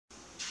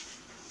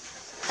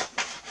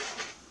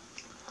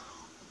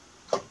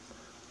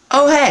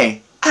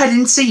I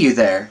didn't see you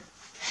there.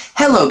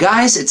 Hello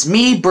guys, it's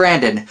me,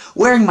 Brandon,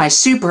 wearing my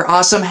super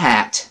awesome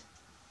hat.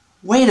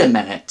 Wait a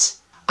minute.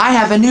 I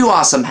have a new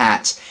awesome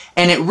hat,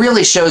 and it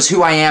really shows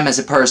who I am as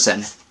a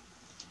person.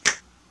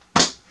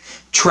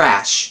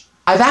 Trash.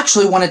 I've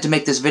actually wanted to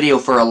make this video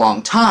for a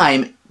long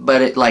time,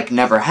 but it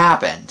never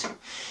happened.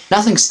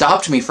 Nothing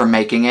stopped me from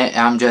making it,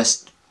 I'm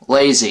just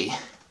lazy.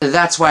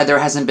 That's why there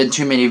hasn't been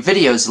too many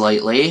videos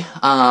lately.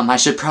 I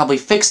should probably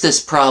fix this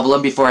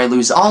problem before I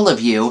lose all of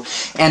you,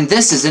 and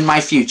this is in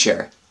my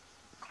future.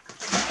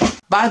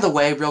 By the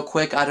way, real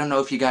quick, I don't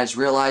know if you guys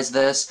realize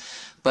this,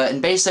 but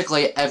in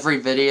basically every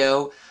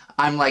video,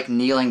 I'm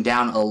kneeling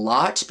down a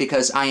lot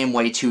because I am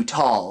way too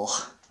tall.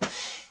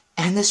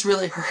 And this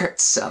really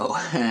hurts, so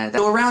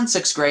around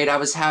 6th grade, I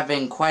was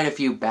having quite a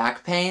few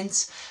back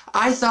pains.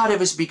 I thought it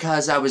was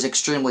because I was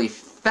extremely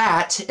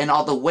fat and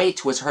all the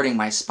weight was hurting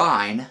my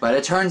spine, but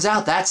it turns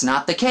out that's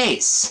not the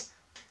case.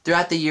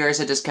 Throughout the years,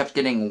 it just kept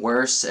getting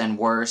worse and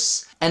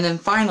worse, and then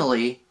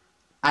finally,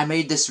 I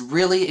made this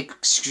really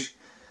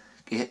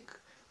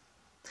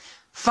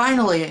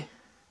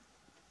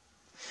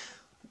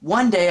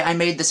one day I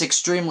made this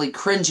extremely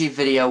cringy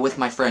video with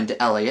my friend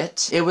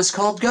Elliot. It was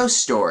called Ghost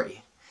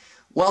Story.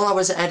 While I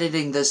was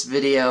editing this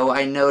video,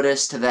 I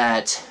noticed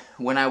that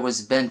when I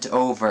was bent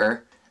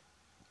over,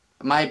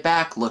 my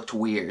back looked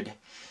weird.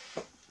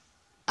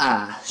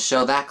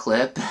 Show that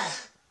clip.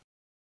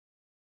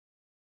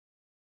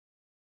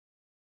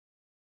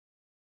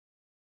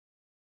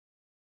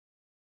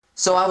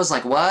 So I was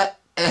like, what?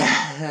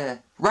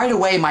 Right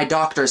away my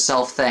doctor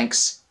self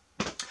thinks,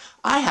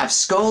 I have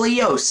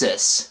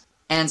scoliosis.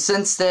 And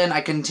since then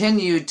I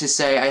continued to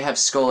say I have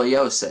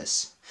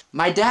scoliosis.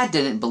 My dad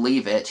didn't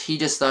believe it, he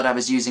just thought I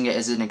was using it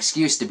as an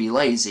excuse to be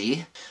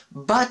lazy.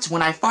 But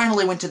when I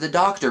finally went to the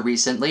doctor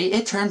recently,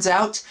 it turns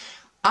out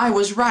I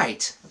was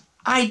right.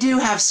 I do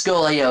have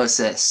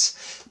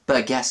scoliosis.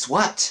 But guess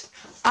what?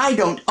 I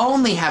don't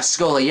only have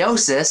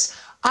scoliosis,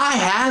 I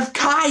have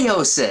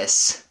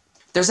chiosis.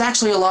 There's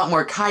actually a lot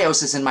more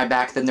chiosis in my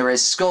back than there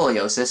is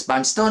scoliosis, but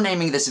I'm still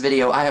naming this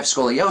video I Have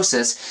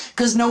Scoliosis,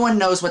 because no one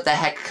knows what the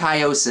heck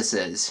chiosis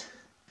is.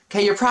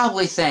 Okay, you're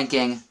probably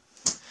thinking,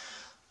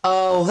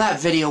 oh,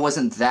 that video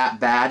wasn't that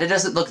bad, it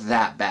doesn't look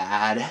that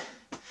bad.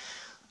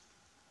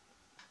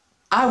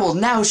 I will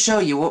now show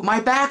you what my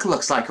back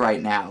looks like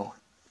right now.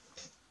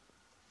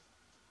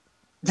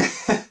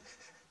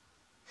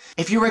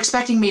 If you were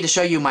expecting me to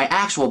show you my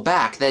actual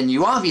back, then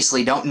you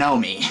obviously don't know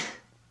me.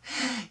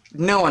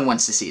 No one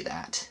wants to see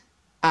that.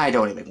 I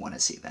don't even want to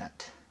see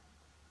that.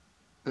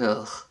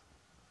 Ugh.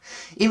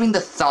 Even the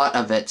thought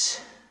of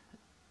it.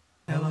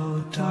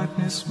 Hello,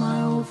 darkness,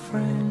 my old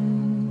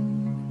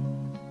friend.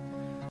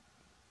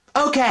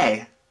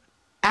 Okay.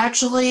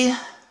 Actually,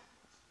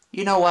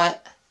 you know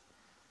what?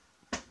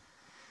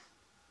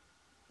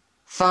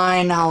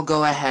 Fine, I'll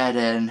go ahead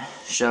and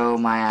show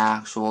my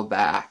actual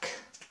back.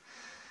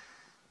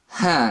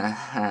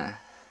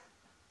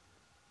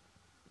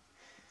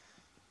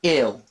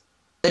 Ew.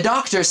 The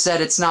doctor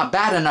said it's not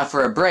bad enough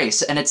for a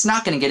brace, and it's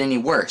not going to get any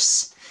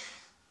worse.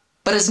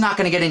 But it's not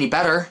going to get any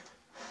better.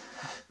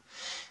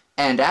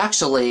 And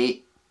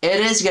actually, it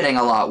is getting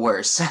a lot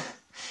worse.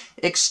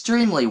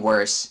 Extremely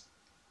worse.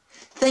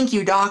 Thank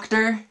you,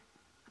 doctor.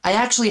 I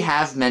actually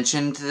have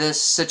mentioned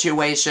this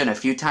situation a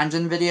few times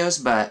in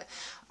videos, but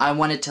I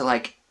wanted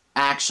to,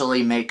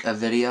 actually make a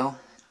video.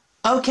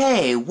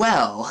 Okay,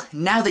 well,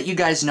 now that you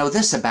guys know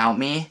this about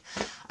me,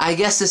 I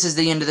guess this is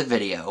the end of the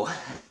video.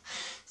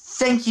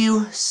 Thank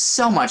you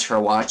so much for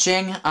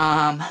watching.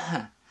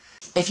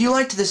 If you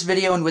liked this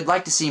video and would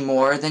like to see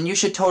more, then you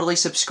should totally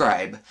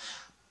subscribe.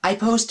 I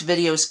post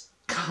videos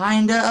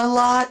kinda a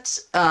lot.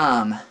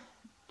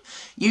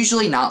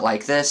 Usually not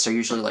like this, or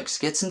usually like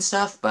skits and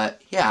stuff,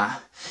 but yeah.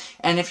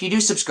 And if you do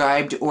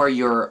subscribe, or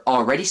you're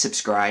already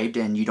subscribed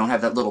and you don't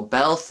have that little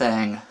bell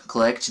thing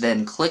clicked,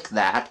 then click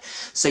that,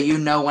 so you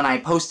know when I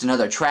post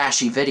another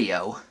trashy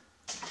video.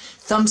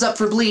 Thumbs up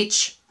for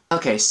Bleach!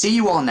 Okay, see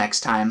you all next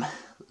time.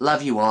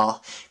 Love you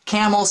all.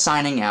 Camel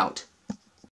signing out.